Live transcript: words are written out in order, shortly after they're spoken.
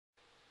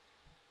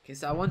Okay,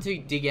 so I want to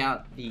dig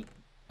out the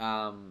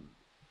glowstone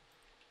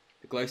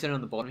on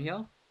the bottom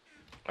here,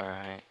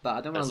 Alright. but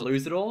I don't want That's to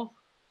lose it all.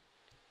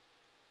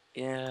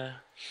 yeah.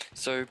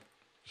 So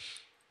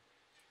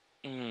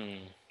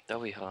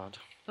that'll be hard.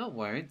 No, it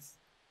won't.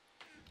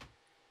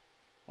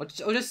 I'll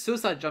just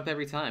suicide jump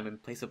every time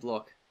and place a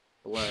block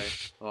below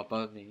or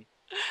above me.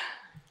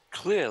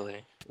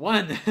 Clearly.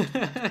 One!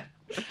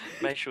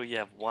 Make sure you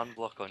have one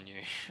block on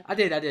you. I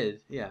did,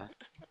 yeah.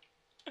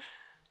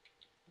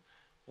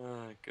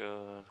 Oh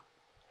god.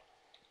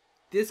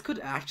 This could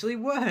actually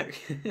work!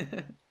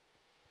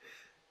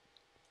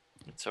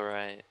 It's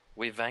alright.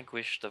 We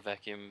vanquished the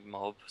vacuum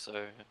mob,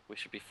 so we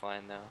should be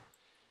fine now.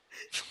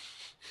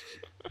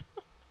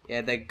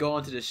 Yeah, they're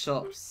going to the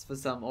shops for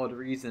some odd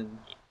reason.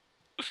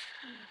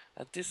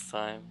 At this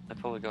time, they're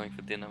probably going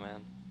for dinner,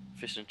 man.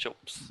 Fish and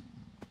chops.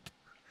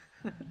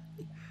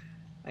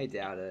 I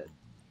doubt it.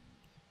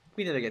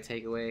 We never get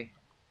takeaway.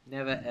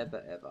 Never,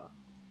 ever, ever.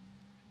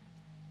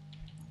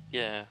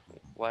 Yeah,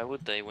 why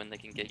would they when they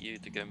can get you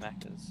to go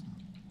Macca's?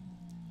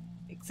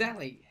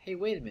 Exactly. Hey,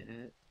 wait a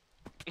minute.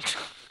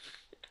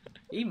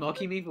 Are you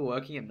mocking me for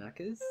working at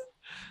Macca's?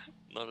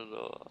 Not at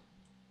all.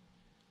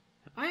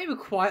 I am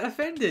quite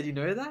offended, you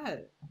know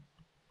that?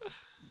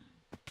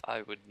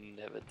 I would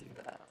never do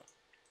that.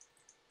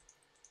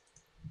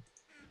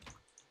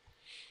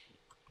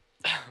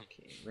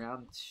 Okay,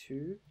 round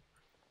 2.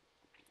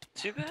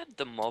 Too bad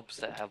the mobs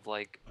that have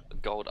like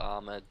gold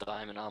armor,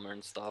 diamond armor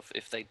and stuff,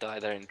 if they die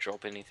they don't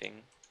drop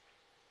anything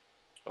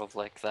of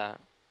like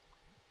that.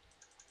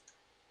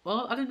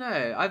 Well, I don't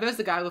know. I versed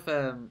a guy with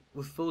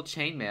full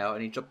chainmail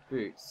and he dropped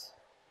boots.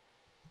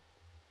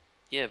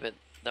 Yeah, but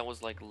that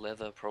was like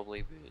leather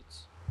probably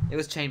boots. It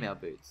was chainmail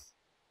boots.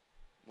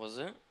 Was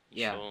it?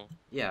 Yeah. Sure.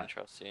 Yeah. I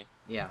trust you.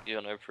 Yeah. You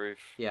got no proof.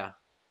 Yeah.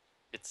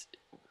 It's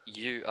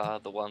you are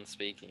the one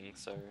speaking,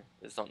 so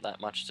there's not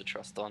that much to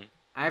trust on.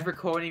 I have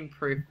recording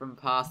proof from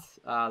past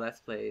Let's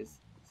Plays,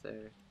 so...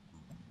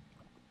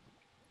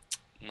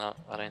 No,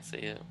 I don't see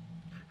it.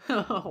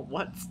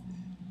 What?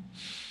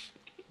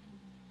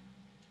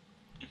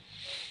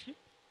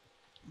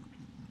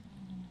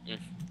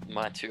 If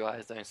my two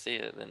eyes don't see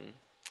it, then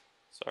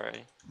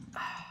sorry.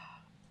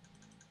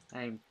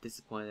 I'm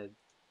disappointed.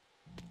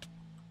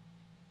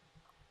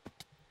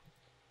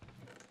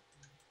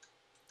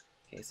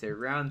 Okay, so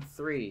round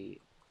 3.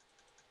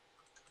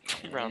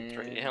 Round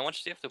 3. How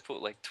much do you have to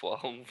put? Like 12?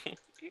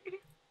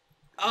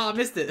 Oh, I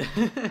missed it!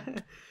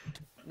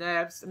 No,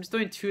 I'm just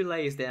doing 2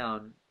 layers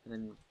down, and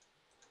then...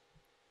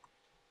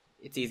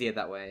 It's easier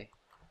that way.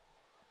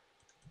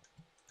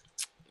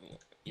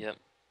 Yep.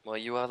 Well,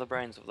 you are the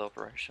brains of the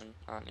operation,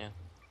 aren't you?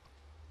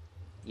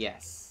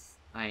 Yes,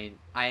 I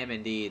am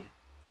indeed.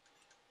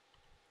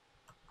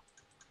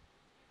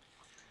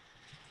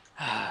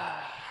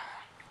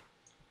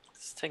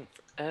 It's taking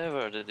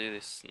forever to do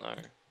this snow.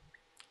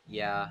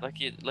 Yeah.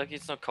 Like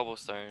it's not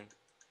cobblestone.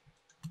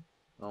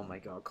 Oh my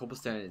god,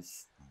 cobblestone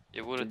is...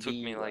 It would have took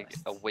me like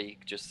a worst.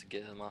 week just to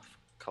get enough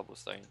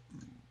cobblestone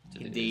to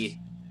do Indeed. this.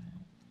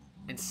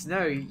 And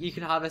snow, you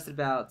can harvest in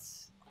about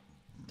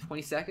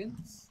 20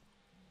 seconds?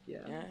 Yeah.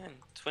 Yeah, in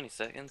 20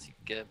 seconds you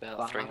can get about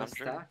Half a 300.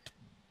 stack.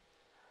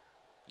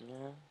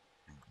 Yeah.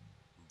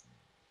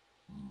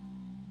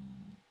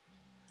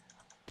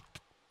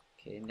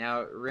 Okay,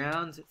 now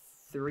round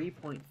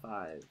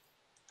 3.5.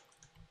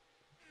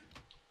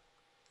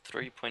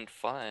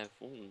 3.5.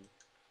 Ooh.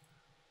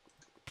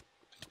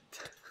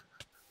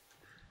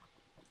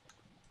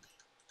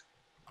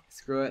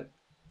 Screw it.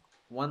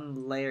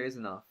 1 layer is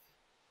enough.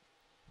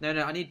 No,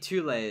 I need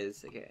 2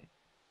 layers. Okay.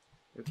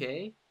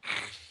 Okay?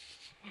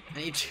 I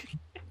need 2.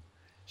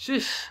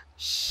 Shush!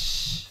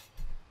 Shh!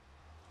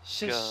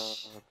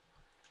 Shush!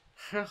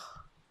 God.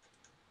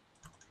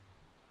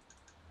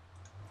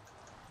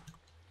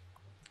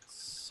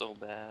 So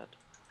bad.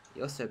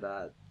 You're so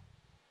bad.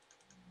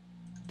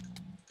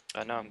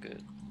 I know I'm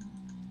good.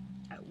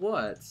 At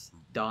what?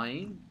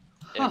 Dying?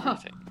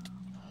 Everything.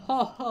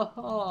 Ha ha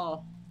ha!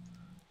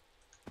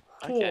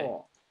 Okay.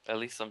 At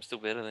least I'm still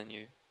better than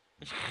you.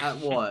 At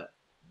what?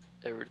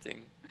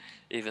 Everything.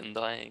 Even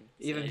dying.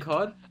 Even See?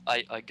 COD?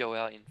 I go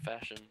out in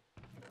fashion.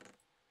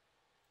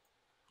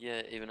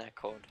 Yeah, even at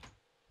COD.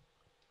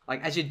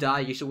 Like, as you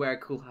die, you should wear a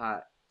cool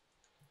hat.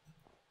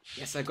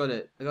 Yes, I got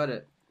it. I got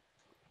it.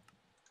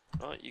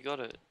 Oh, you got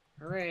it.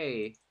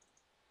 Hooray!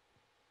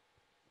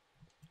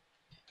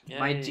 Yay.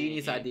 My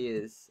genius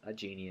ideas are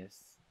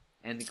genius.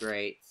 And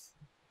great.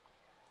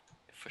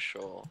 For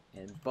sure.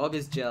 And Bob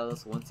is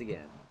jealous once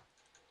again.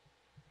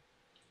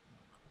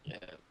 Yeah,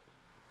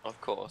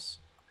 of course.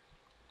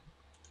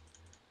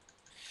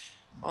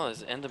 Oh,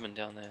 there's an Enderman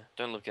down there.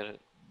 Don't look at it.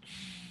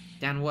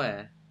 Down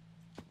where?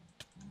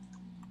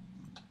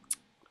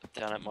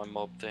 Down at my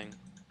mob thing.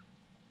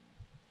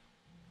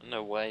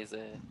 No way he's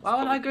there. Why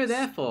would I Probably go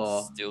there gonna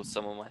for? Steal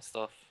some of my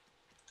stuff.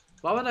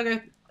 Why would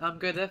I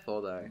go there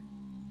for though?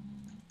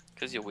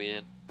 Cause you're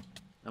weird.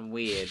 I'm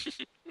weird.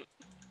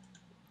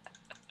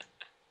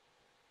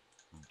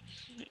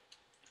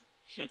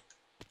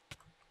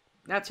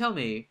 Now tell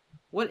me,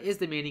 what is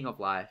the meaning of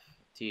life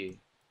to you?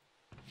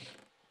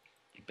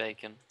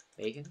 Bacon.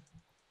 Bacon.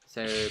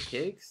 So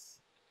pigs.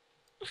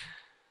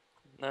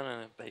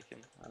 No, bacon.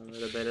 A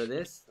little bit of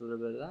this, a little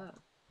bit of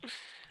that.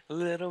 A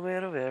little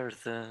bit of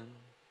everything.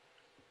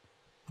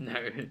 No.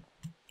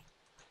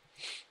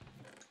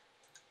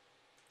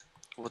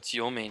 What's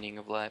your meaning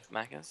of life,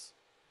 Macus?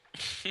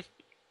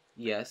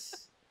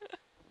 Yes.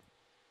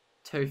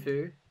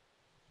 Tofu.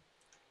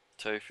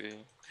 Tofu.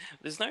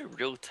 There's no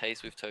real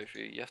taste with tofu.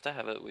 You have to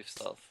have it with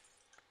stuff.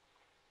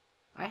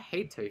 I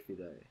hate tofu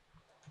though.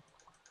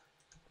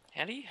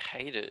 How do you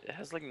hate it? It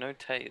has like no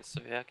taste.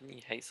 So how can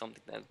you hate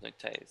something that has no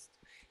taste?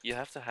 You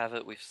have to have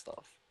it with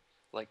stuff,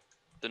 like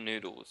the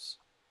noodles.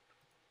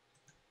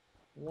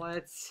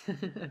 What?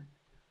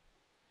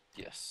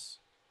 Yes.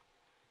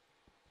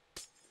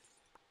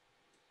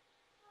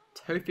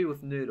 Tofu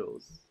with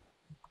noodles.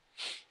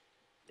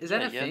 Is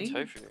that a you thing?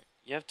 have tofu.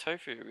 You have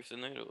tofu with the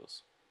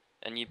noodles,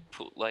 and you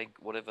put like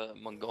whatever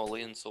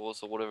Mongolian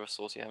sauce or whatever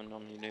sauce you have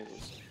on your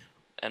noodles.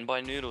 And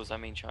by noodles, I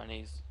mean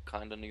Chinese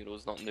kind of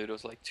noodles, not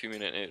noodles like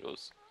 2-minute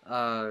noodles,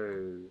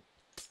 Oh.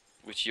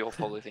 which you're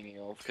probably thinking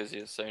of because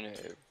you're so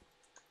noob.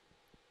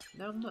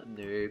 No, I'm not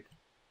noob.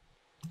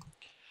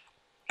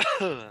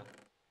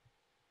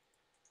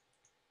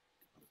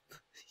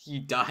 You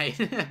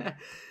died.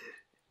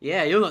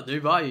 Yeah, you're not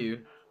noob, are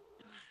you?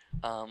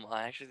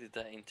 I actually did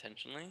that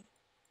intentionally,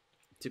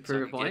 To so I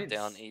prove a could get point?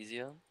 down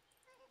easier.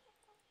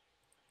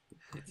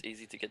 It's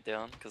easy to get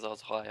down because I was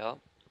high up.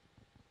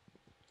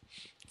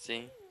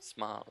 See?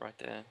 Smart right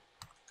there.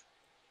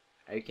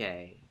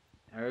 Okay.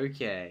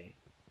 Okay.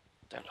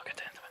 Don't look at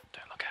the Enderman.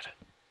 Don't look at it.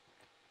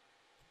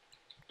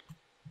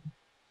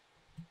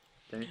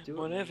 Don't do it.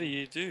 Whatever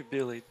you do,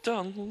 Billy,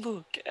 don't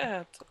look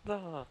at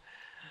the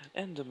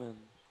Enderman.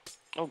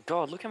 Oh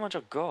god, look how much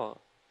I got.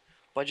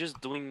 By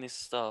just doing this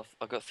stuff,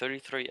 I got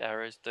 33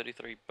 arrows,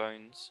 33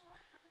 bones,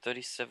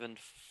 37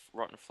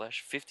 rotten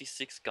flesh,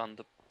 56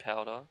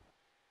 gunpowder,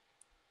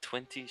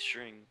 20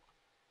 string.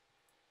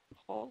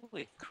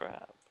 Holy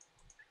crap.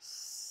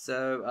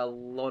 So, a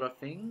lot of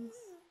things?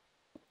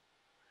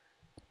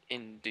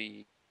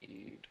 Indeed.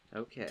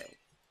 Okay.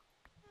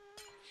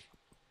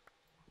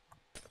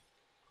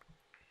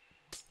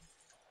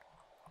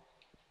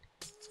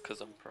 It's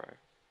because I'm pro.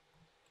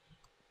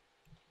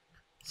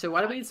 So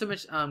why do we need so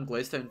much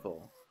glowstone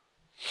for?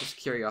 Just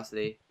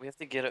curiosity. We have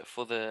to get it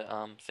for the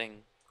thing.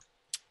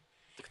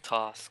 The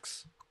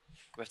tasks.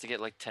 We have to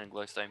get like 10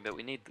 glowstone, but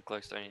we need the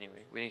glowstone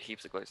anyway. We need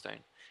heaps of glowstone.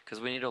 Because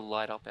we need to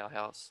light up our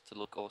house to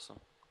look awesome.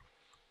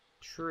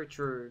 True,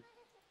 true.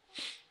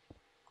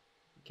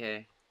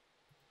 Okay.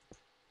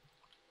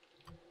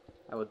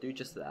 I will do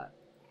just that.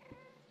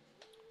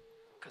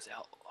 Because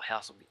our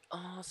house will be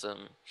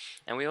awesome.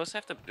 And we also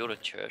have to build a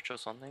church or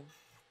something.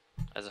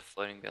 As a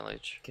floating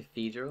village.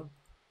 Cathedral?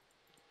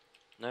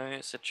 No,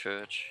 it's a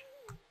church.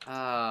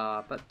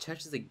 Ah, but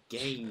churches are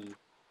gay.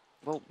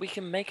 Well, we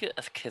can make it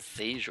a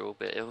cathedral,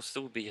 but it'll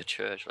still be a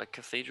church. Like,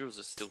 cathedrals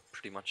are still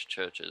pretty much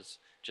churches.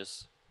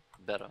 Just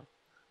better.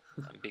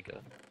 And bigger.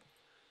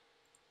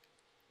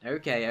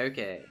 Okay,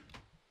 okay.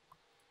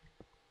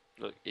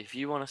 Look, if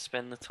you want to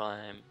spend the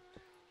time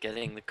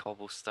getting the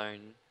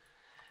cobblestone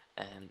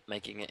and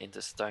making it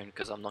into stone,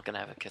 because I'm not going to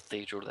have a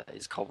cathedral that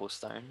is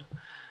cobblestone.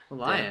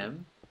 Well, I Then-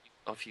 am.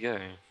 Off you go.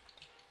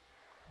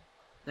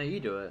 No, you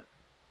do it.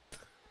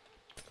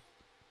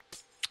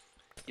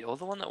 You're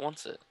the one that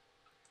wants it.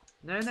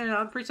 No, no,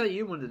 I'm pretty sure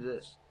you wanted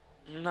it.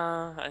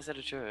 Nah, I said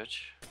a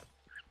church.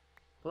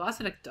 Well, I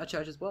said a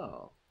church as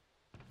well.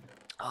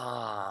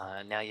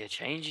 Ah, now you're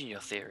changing your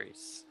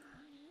theories.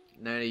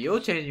 No, no, you're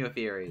changing your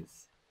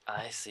theories.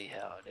 I see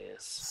how it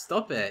is.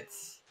 Stop it.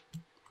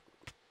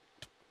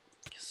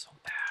 You're so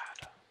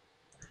bad.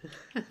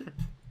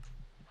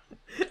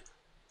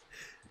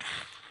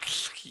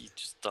 You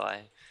just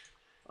die.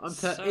 I'm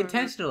So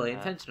intentionally, bad.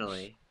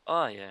 intentionally.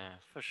 Oh yeah,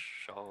 for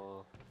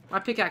sure. My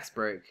pickaxe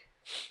broke.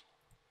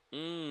 How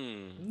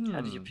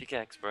did your Mm.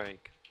 pickaxe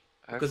break?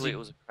 Because Hopefully you- it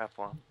was a crap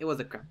one. It was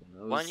a crap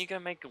one. Why don't you go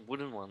make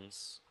wooden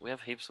ones? We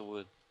have heaps of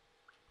wood.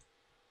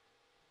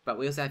 But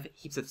we also have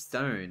heaps of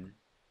stone.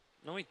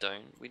 No, we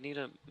don't. We need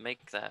to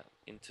make that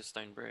into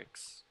stone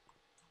bricks.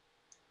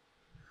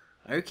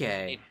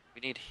 Okay.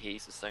 We need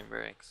heaps of stone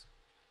bricks.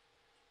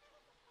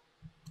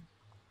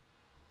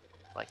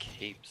 Like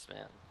heaps,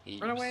 man.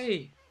 Heaps. Run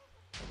away!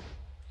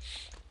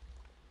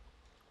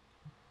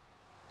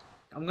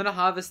 I'm gonna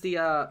harvest the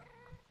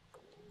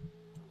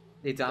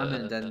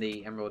diamond and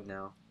the emerald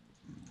now.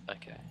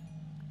 Okay.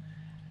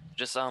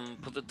 Just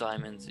put the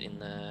diamonds in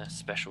the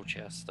special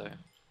chest though,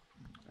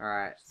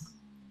 Alright.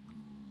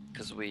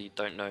 because we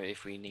don't know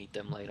if we need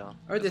them later.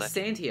 Oh, 'Cause there's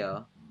sand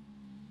here.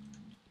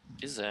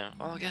 Is there?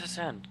 Oh, get the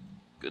sand.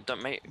 Good.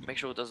 Don't make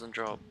sure it doesn't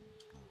drop.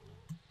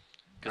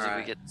 Because if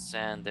we Alright. get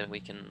sand, then we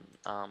can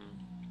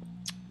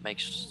make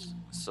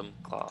some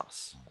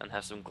glass and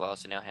have some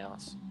glass in our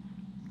house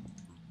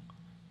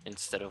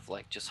instead of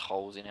like just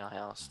holes in our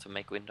house to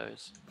make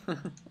windows.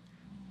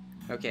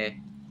 Okay.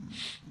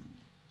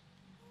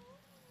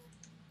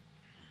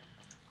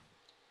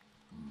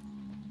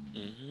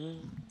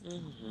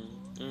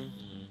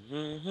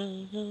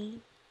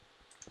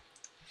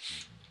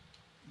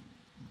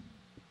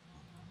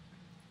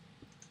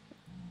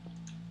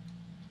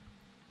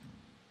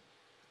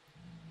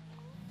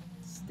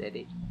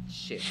 Steady.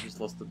 Shit, just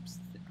lost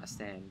a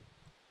stand.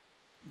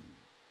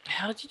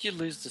 How did you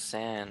lose the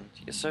sand?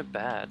 You're so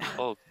bad.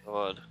 Oh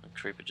god, a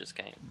creeper just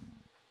came.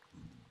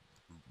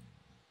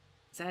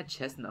 Is that a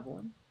chest, another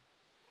one?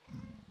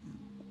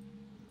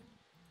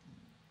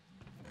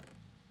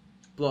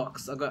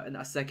 Blocks. I got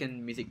a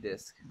second music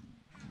disc.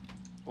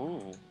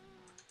 Ooh.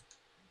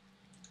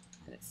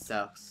 And it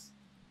sucks.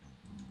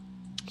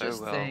 Oh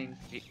Just well. saying.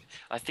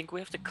 I think we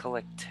have to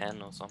collect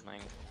 10 or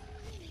something.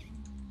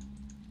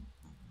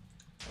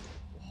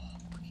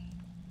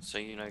 So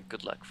you know,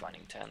 good luck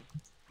finding 10.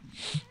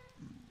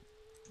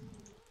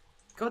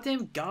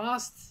 Goddamn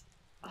ghast!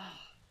 Ah.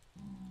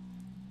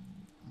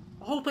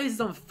 The whole place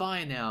is on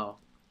fire now.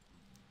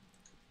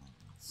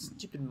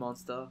 Stupid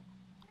monster.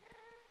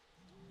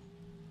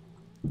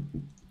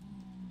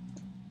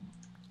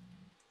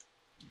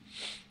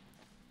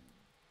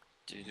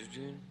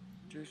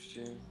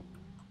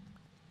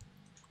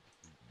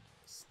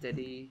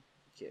 Steady.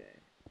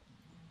 Okay.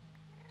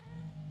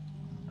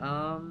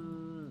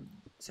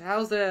 So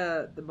how's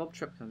the mob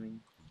trap coming?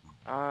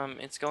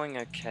 It's going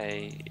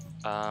okay.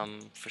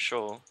 For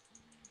sure.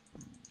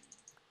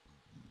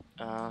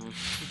 Are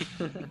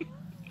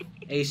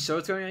you sure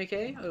it's going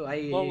okay? Oh,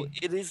 Well,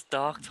 it is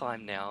dark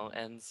time now,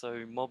 and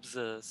so mobs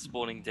are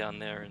spawning down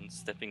there and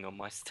stepping on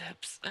my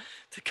steps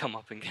to come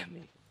up and get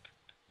me.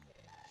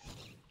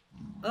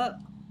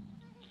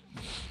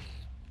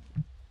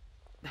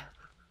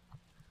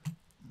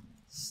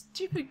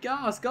 Stupid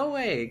ghast, go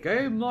away!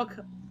 Go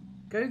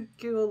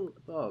kill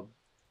Bob.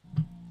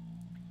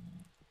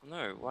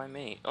 No, why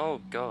me?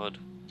 Oh god.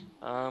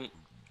 I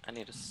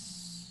need a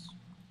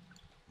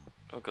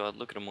Oh god,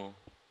 look at them all.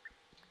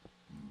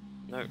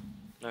 No,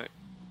 no.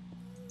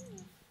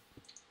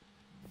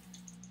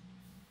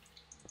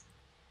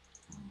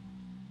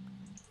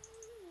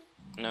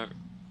 No.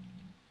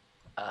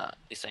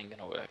 This ain't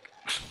gonna work.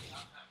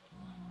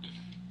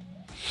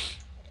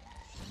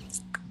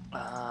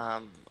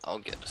 I'll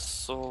get a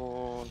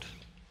sword,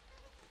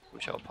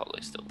 which I'll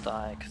probably still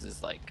die because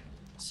there's like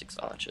 6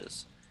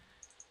 archers.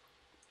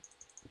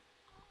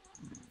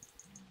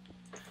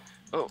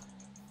 Oh,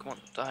 come on,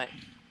 die.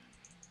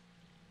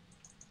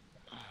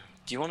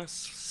 Do you want to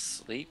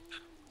sleep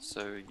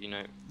so you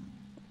know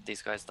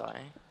these guys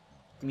die?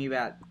 Give me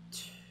about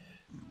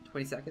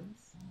 20 seconds.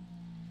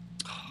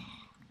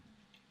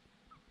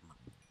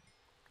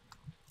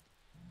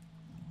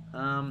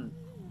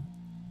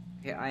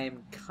 Okay, I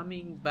am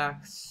coming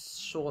back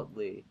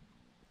shortly.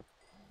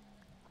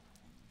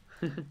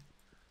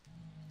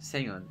 Just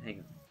hang on.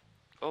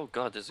 Oh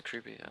god, there's a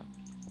creeper here.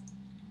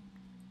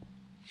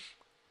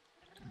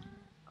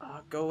 Oh,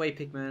 go away,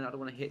 Pikmin. I don't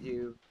want to hit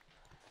you.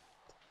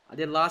 I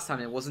did last time.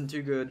 It wasn't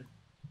too good.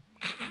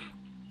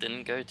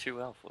 Didn't go too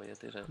well for you,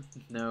 did it?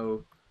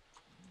 No.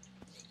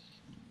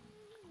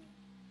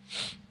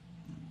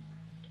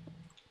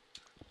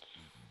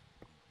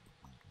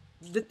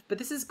 But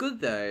this is good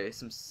though.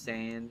 Some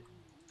sand.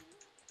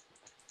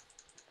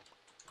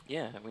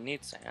 Yeah, we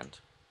need sand.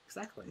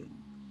 Exactly.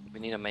 We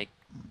need to make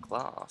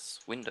glass,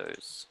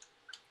 windows.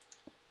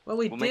 Well,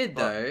 we We'll did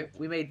though.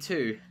 We made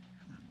 2.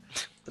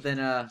 But then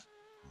it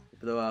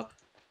blew up.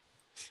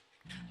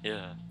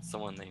 Yeah,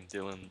 someone named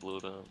Dylan blew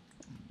it up.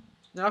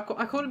 No,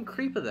 I called him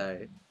Creeper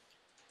though.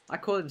 I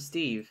called him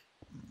Steve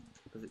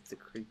because it's a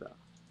creeper.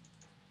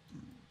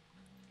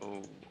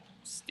 Oh,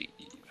 Steve.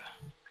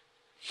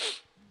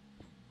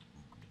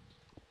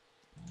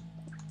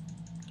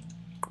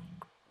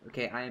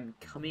 Okay, I am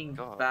coming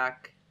God.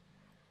 back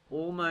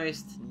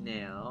almost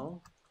now.